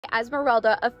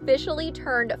Esmeralda officially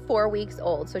turned 4 weeks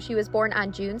old. So she was born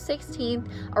on June 16th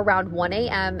around 1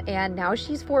 a.m. and now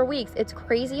she's 4 weeks. It's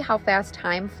crazy how fast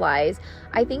time flies.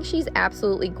 I think she's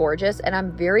absolutely gorgeous and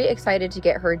I'm very excited to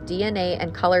get her DNA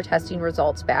and color testing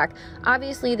results back.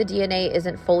 Obviously the DNA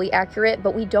isn't fully accurate,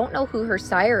 but we don't know who her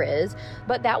sire is,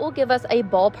 but that will give us a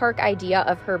ballpark idea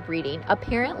of her breeding.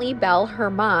 Apparently Belle, her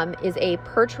mom, is a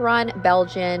Percheron,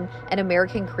 Belgian, and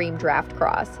American Cream draft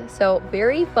cross. So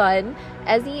very fun.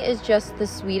 Ezzy is just the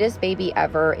sweetest baby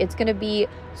ever. It's going to be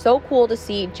so cool to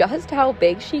see just how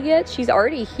big she gets. She's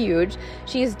already huge.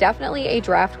 She is definitely a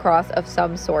draft cross of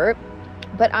some sort.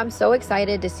 But I'm so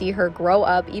excited to see her grow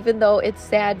up, even though it's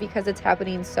sad because it's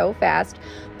happening so fast.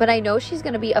 But I know she's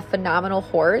going to be a phenomenal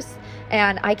horse,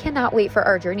 and I cannot wait for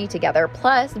our journey together.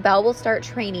 Plus, Belle will start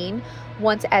training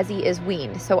once Ezzy is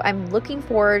weaned. So I'm looking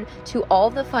forward to all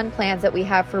the fun plans that we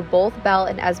have for both Belle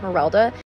and Esmeralda.